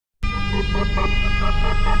You're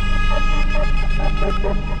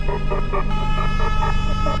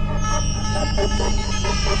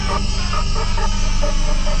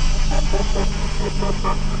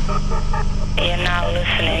now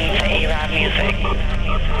listening to A-Rod music.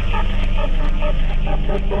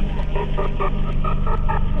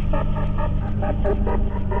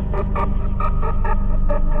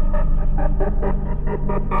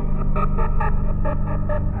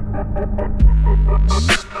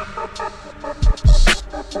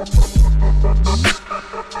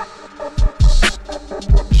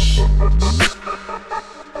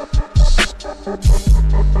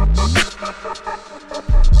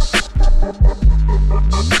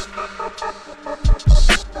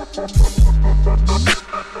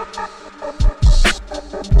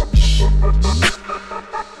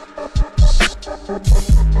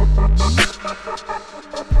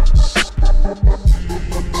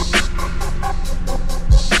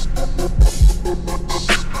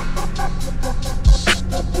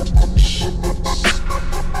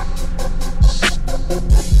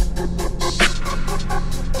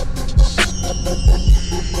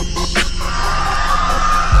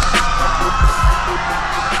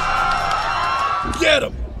 Get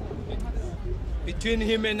him! Between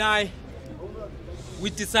him and I,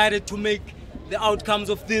 we decided to make the outcomes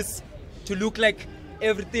of this to look like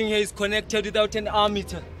everything here is connected without an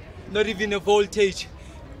ammeter, not even a voltage.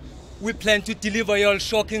 We plan to deliver y'all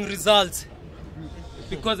shocking results.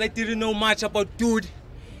 Because I didn't know much about Dude,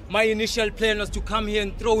 my initial plan was to come here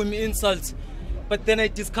and throw him insults. But then I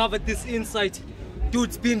discovered this insight.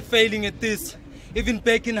 Dude's been failing at this. Even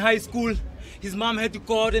back in high school, his mom had to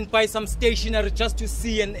go out and buy some stationery just to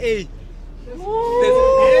see an A.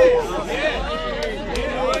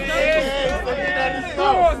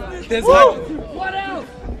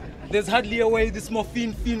 There's hardly a way this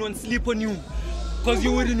morphine fiend won't sleep on you, because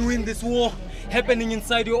you wouldn't win this war happening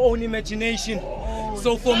inside your own imagination.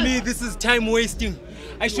 So for me, this is time wasting.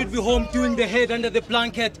 I should be home doing the head under the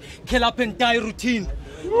blanket, kill up and die routine.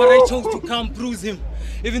 But I chose to come bruise him,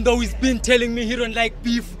 even though he's been telling me he don't like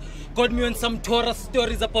beef. Got me on some Torah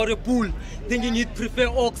stories about a bull, thinking he'd prefer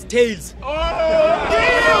ox tails.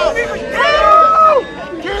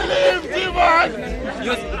 Kill him, Divan!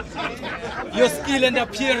 Your skill and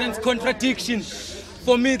appearance contradiction.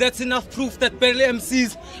 For me, that's enough proof that battle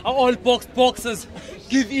MCs are all boxers.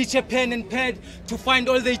 Give each a pen and pad to find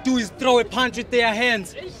all they do is throw a punch with their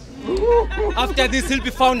hands. After this, he'll be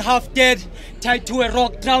found half dead, tied to a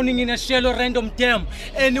rock, drowning in a shallow random dam,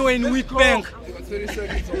 anywhere in Wheatbank.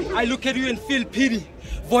 I look at you and feel pity.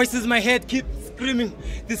 Voices in my head keep screaming,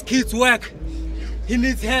 this kid's whack. He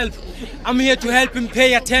needs help. I'm here to help him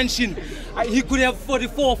pay attention. He could have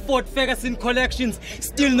 44 Ford Ferguson collections,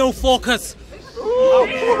 still no focus.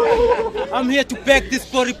 I'm here to pack this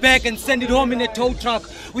body back and send it home in a tow truck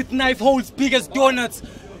with knife holes big as donuts.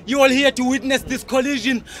 You all here to witness this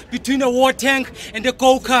collision between a war tank and a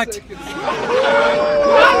go-kart.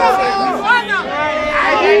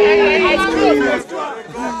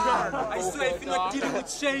 I swear if you're not dealing with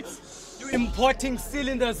shapes, you're importing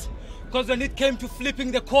cylinders. Because when it came to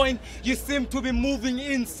flipping the coin, you seem to be moving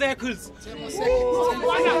in circles.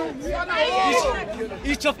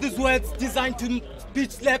 Each of these words designed to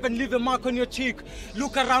bitch slap and leave a mark on your cheek.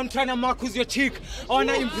 Look around trying to mark who's your cheek. I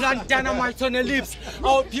wanna implant dynamite on your lips.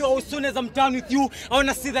 I'll be as soon as I'm done with you, I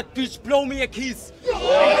wanna see that bitch blow me a kiss.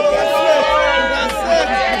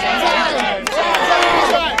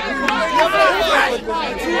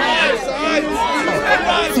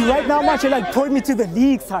 See, right now, Marshall like point me to the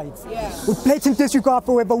league sides. With blatant disregard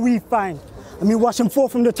for whoever we find. I mean, watch them fall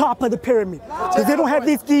from the top of the pyramid. Because they don't have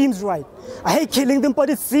these schemes right. I hate killing them, but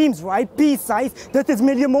it seems right. B-sides, that is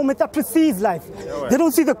merely a moment that precedes life. They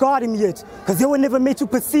don't see the God in me yet, because they were never made to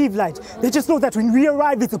perceive light. They just know that when we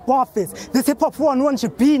arrive, it's a bar fest. This hip-hop 1-1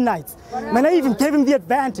 should be nights. Man, I even gave him the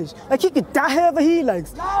advantage. Like, he could die however he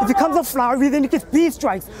likes. If he comes up flowery, then he gets beef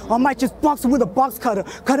strikes. Or I might just box him with a box cutter,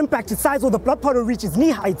 cut him back to size where the blood puddle reaches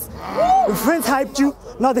knee heights. Your friends hyped you,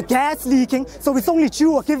 now the gas leaking, so it's only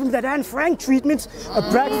you or give him that Anne Frank treatment.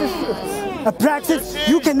 Abraxis,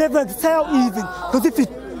 you can never excel even. Because if you...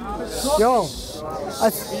 Yo, I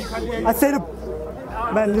say to...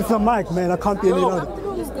 Man, this is a mic, man. I can't be any louder.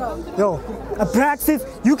 Yo, Abraxis,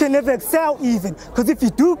 you can never excel even. Because if you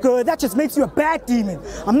do good, that just makes you a bad demon.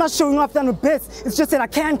 I'm not showing off that I'm the best. It's just that I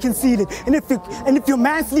can conceal it. And if your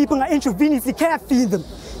man sleeping, I intravenously can't feed them.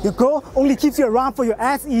 Your girl only keeps you around for your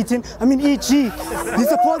ass eating. I mean, E.G. You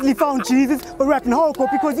supposedly found Jesus, but rapping hardcore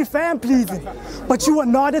because you're fan pleasing. But you are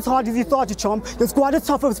not as hard as you thought, you chump. Your squad is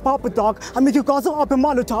tough as Papa Dog. I make you guzzle up a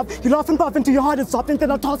Molotov. You laugh and puff until your heart is soft, and then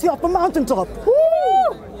I'll toss you up a mountaintop. Woo!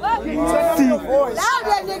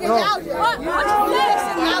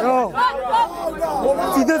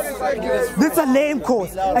 See, this is a lame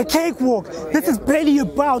course, a cakewalk. This is barely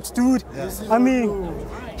about, dude. I mean,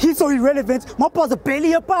 he's so irrelevant. My paws are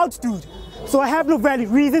barely about, dude. So I have no valid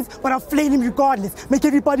reasons, but I'll flame him regardless. Make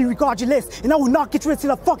everybody regard you less. And I will not get rid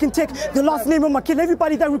till I fucking take the last name of my kill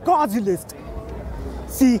everybody that regards you list.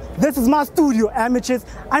 See, this is my studio, amateurs.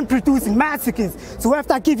 I'm producing massacres. So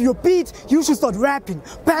after I give you a beat, you should start rapping.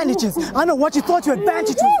 Bandages. I know what you thought your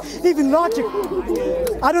advantage was. Even logic.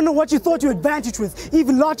 I don't know what you thought your advantage was.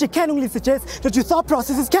 Even logic can only suggest that your thought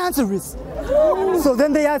process is cancerous. So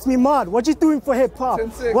then they asked me, Mod, what you doing for hip hop?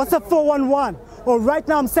 What's up 411? Well, right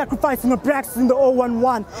now I'm sacrificing Abraxis in the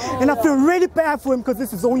 011. And I feel really bad for him because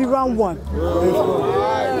this is only round one.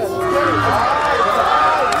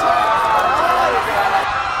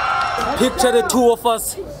 Picture the two of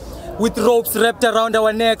us with ropes wrapped around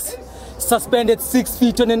our necks, suspended 6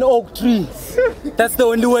 feet on an oak tree. That's the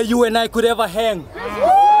only way you and I could ever hang.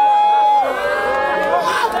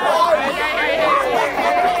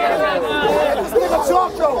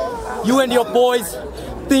 You and your boys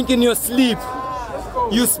think in your sleep.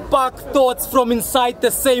 You spark thoughts from inside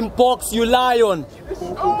the same box you lie on.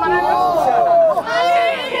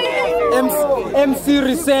 MC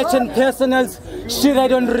research and personals, shit I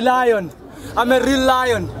don't rely on. I'm a real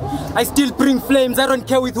lion. I still bring flames, I don't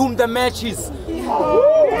care with whom the match is.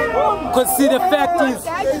 Cause see the fact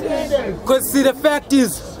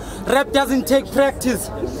is, rap doesn't take practice.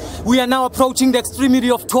 We are now approaching the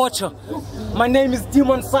extremity of torture. My name is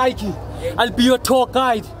Demon Psyche. I'll be your tour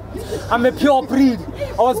guide. I'm a pure breed.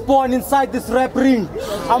 I was born inside this rap ring.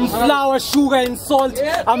 I'm flour, sugar and salt.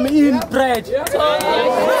 I'm inbred.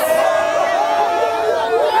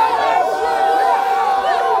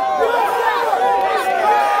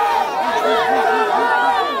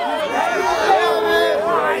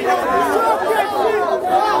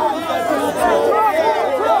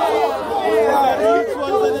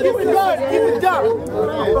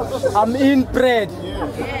 I'm inbred.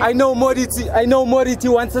 I know Moddity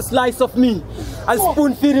wants a slice of me. I'll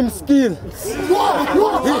spoon feed him skill.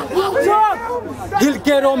 He'll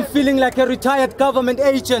get home feeling like a retired government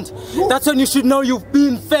agent. That's when you should know you've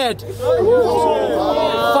been fed. Fucking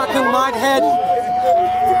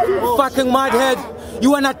mudhead.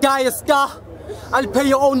 You wanna die a star? I'll pay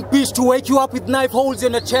your own bitch to wake you up with knife holes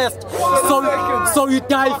in the chest. So you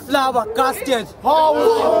die flower, custard.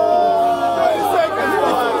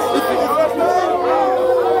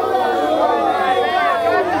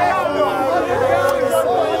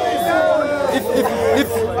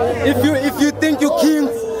 If you think you're king,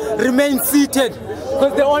 remain seated.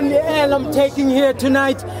 Because the only L I'm taking here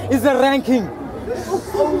tonight is the ranking.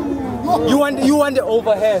 You want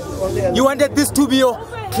overhead. You wanted this to be your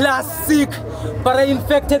classic, but I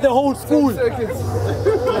infected the whole school. You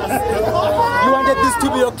wanted this to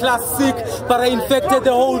be your classic, but I infected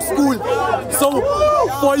the whole school. So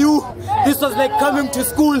for you, this was like coming to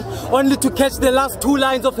school only to catch the last 2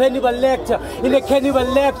 lines of Hannibal Lecter. In a cannibal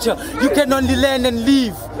lecture, you can only learn and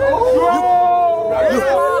leave.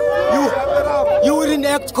 You wouldn't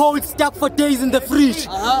act cold, stuck for days in the fridge.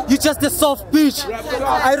 You're just a soft bitch.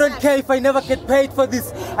 I don't care if I never get paid for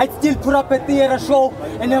this. I'd still put up a theater show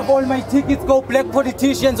and have all my tickets go black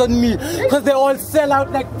politicians on me. Because they all sell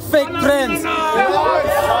out like fake brands.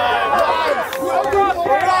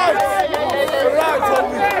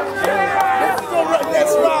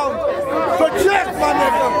 Next round. Project, my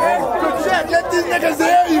nigga. Project. Let these niggas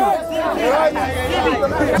hear you.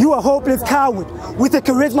 You a hopeless coward with the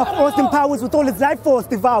charisma of Austin Powers with all his life force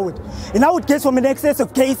devoured. And I would guess from an excess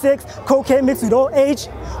of gay sex, cocaine mixed with old age.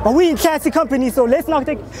 But we in classy company, so let's not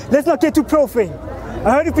get too profane.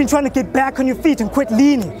 I heard you've been trying to get back on your feet and quit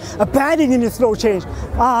leaning, abandoning your slow change.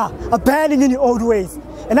 Abandoning your old ways.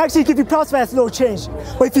 And actually give you props for that slow change.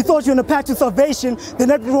 But if you thought you were on a path to salvation, then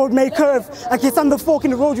that road may curve. I guess I'm the fork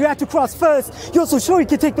in the road you have to cross first. You're so sure you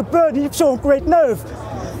can take the bird and you've shown great nerve.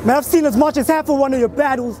 Man, I've seen as much as half of one of your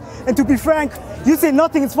battles. And to be frank, you say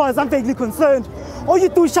nothing as far as I'm vaguely concerned. All you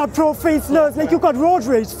do is shout profane slurs like you got road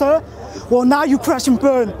rage, sir. Well, now you crash and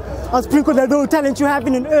burn. I'll sprinkle that little talent you have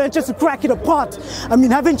in an urn just to crack it apart. I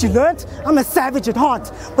mean, haven't you learned? I'm a savage at heart.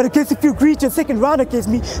 But I guess if you agree to a second round against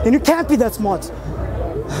me, then you can't be that smart.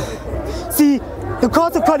 See, the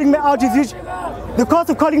cost of calling me out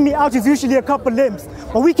is usually a couple limbs.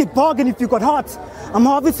 But we could bargain if you got heart. I'm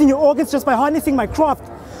harvesting your organs just by harnessing my craft.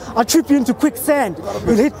 I'll trip you into quicksand.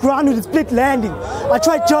 You'll hit ground with a split landing. I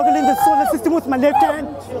tried juggling the solar system with my left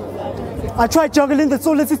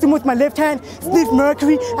hand. Sniff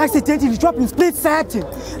mercury, accidentally dropping split satin.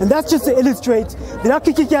 And that's just to illustrate that I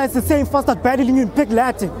can kick your ass the same fast at battling you in Pick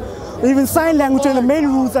Latin. Even sign language and the main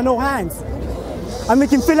rules are no hands. I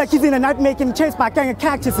make him feel like he's in a night making chased by a gang of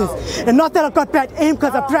cactuses. And not that I've got bad aim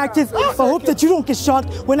because I practice. I hope that you don't get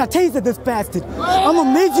shocked when I taser this bastard. I'm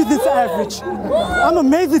amazed at this average. I'm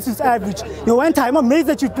amazed at this average. Yo, Anti, I'm amazed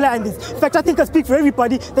that you planned this. In fact, I think I speak for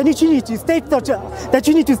everybody that you need to state what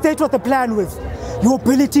the plan was. Your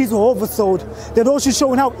abilities were oversold. That also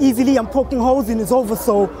showing how easily I'm poking holes in his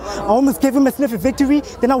oversoul. I almost gave him a sniff of victory,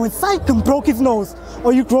 then I went psych and broke his nose.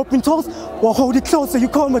 Or you groping toes, well hold it close so you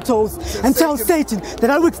comatose. And tell Satan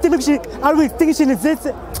that I will extinguish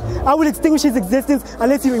his existence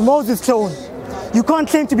unless he removes his clone. You can't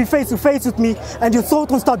claim to be face to face with me and your soul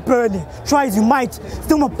won't start burning. Try as you might,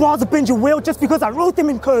 still my bars up in your will just because I wrote them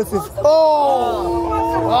in cursive. Oh!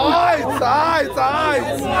 Aight.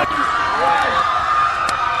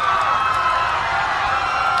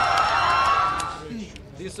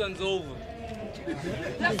 This one's over.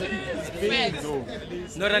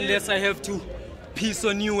 Not unless I have to piss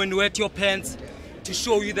on you and wet your pants to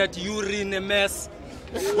show you that you're in a mess.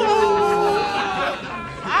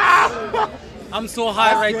 I'm so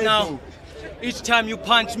high right now. Each time you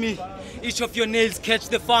punch me, each of your nails catch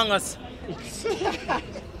the fungus.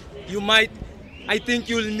 I think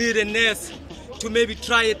you'll need a nurse to maybe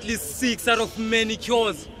try at least 6 out of many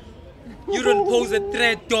cures. You don't pose a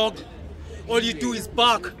threat, dog. All you do is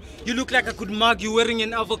bark. You look like I could mug you wearing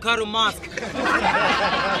an avocado mask.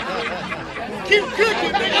 Keep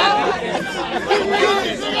cooking, nigga!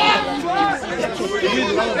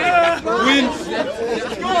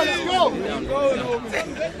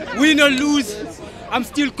 Win or lose, I'm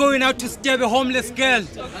still going out to stab a homeless girl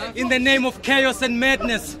in the name of chaos and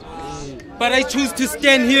madness. But I choose to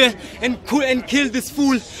stand here and kill this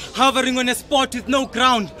fool hovering on a spot with no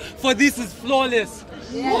ground, for this is flawless.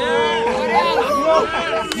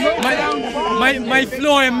 My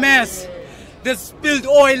floor a mess. There's spilled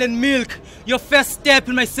oil and milk. Your first step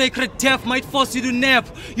in my sacred death might force you to nap.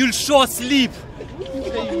 You'll sure sleep.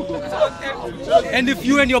 And if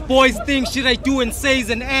you and your boys think shit I do and say is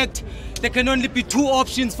an act, there can only be 2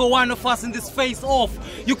 options for one of us in this face-off.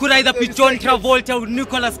 You could either be John Travolta with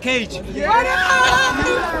Nicolas Cage.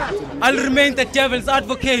 I'll remain the devil's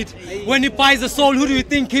advocate. When he buys a soul, who do you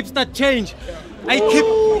think keeps that change? I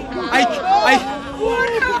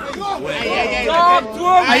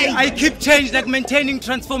keep change like maintaining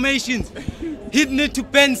transformations. He'd need to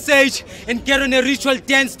bend sage and get on a ritual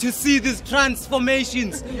dance to see these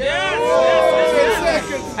transformations.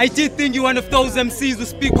 I did think you're one of those MCs who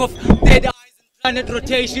speak of dead eyes and planet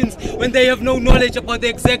rotations when they have no knowledge about the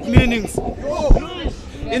exact meanings.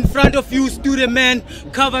 In front of you stood a man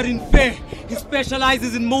covered in fur. He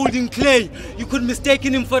specializes in molding clay. You could mistake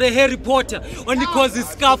him for a Harry Potter only cause his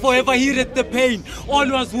scar forever healed the pain. All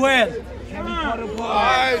was well. Aight.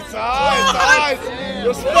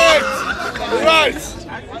 Respect. Right.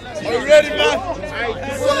 Are you ready, man?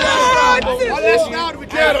 One last round, we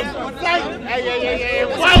get him. Hey.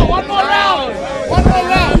 One more round.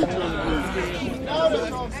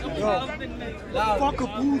 Fuck a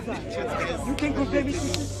boozer. You can't compare me to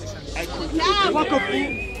fuck a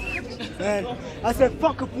boozer. Man, I said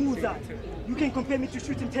fuck a boozer. You can't compare me to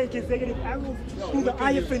shooting 10 consecutive arrows through the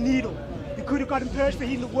eye of a needle. You could have gotten purged for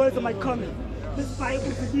hearing the words of my coming. This fire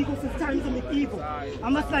was illegal since times of medieval. I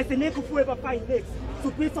must slice the neck of whoever fight next. So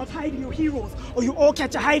please start hiding your heroes, or you all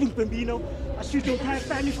catch a hiding, Bambino. I shoot your entire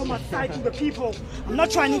family from my side to the people. I'm not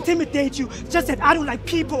trying to intimidate you, just that I don't like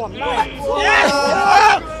people. I'm not.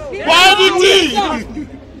 Moddity!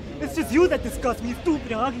 It's just you that disgusts me,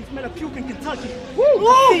 stupid and ugly, smell of puke in Kentucky.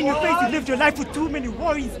 Seeing your face, you lived your life with too many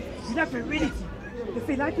worries. You lack virility. They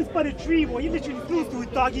say life is but a dream, or you literally lose to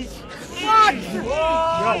it, doggy.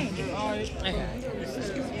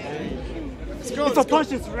 If I punch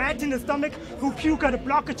this rat in the stomach, who puke on a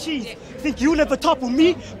block of cheese, think you'll never topple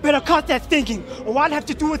me? Better cut that thinking, or I'll have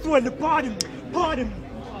to do it through a lobotomy.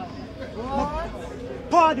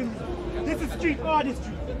 Pardon me. This is street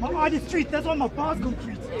artistry. My artistry, that's why my bars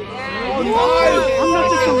complete. I'm not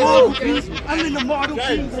just a marble piece, I'm in the model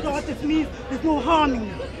piece. What artist means, there's no harm in me.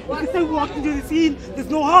 You can say walk into the scene, there's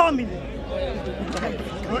no harm in it.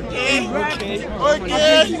 Okay.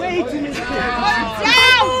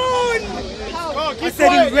 I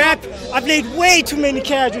said in rap, I've laid way too many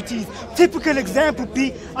casualties. Typical example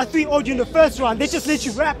be, I 3-0'd you in the first round. They just let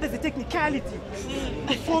you rap as a technicality.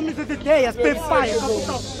 Performance of the day, I spit fire,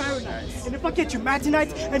 Fahrenheit. And if I get you mad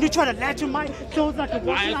tonight and you try to latch your mind, close like a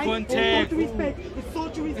watch light, it's so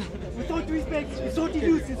to respect, it's so to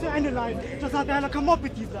use, it's to analyze just how the hell I come up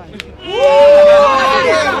with these lines.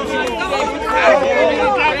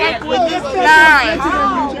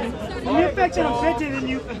 The mere fact that I'm better than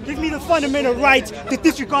you gives me the fundamental right to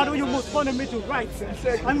disregard all your most fundamental rights.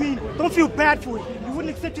 I mean, don't feel bad for it. You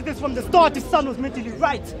wouldn't accept this from the start if Sun was mentally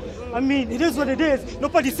right. I mean, it is what it is.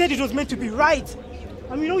 Nobody said it was meant to be right.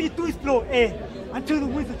 I mean, all you do is blow air until the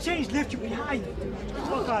winds of change left you behind.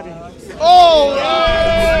 Fuck out of here. Oh,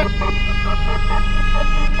 yeah.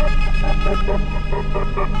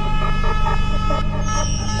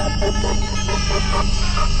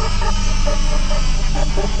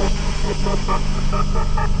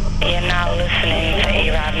 You're now listening to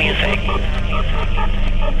A-Rod music.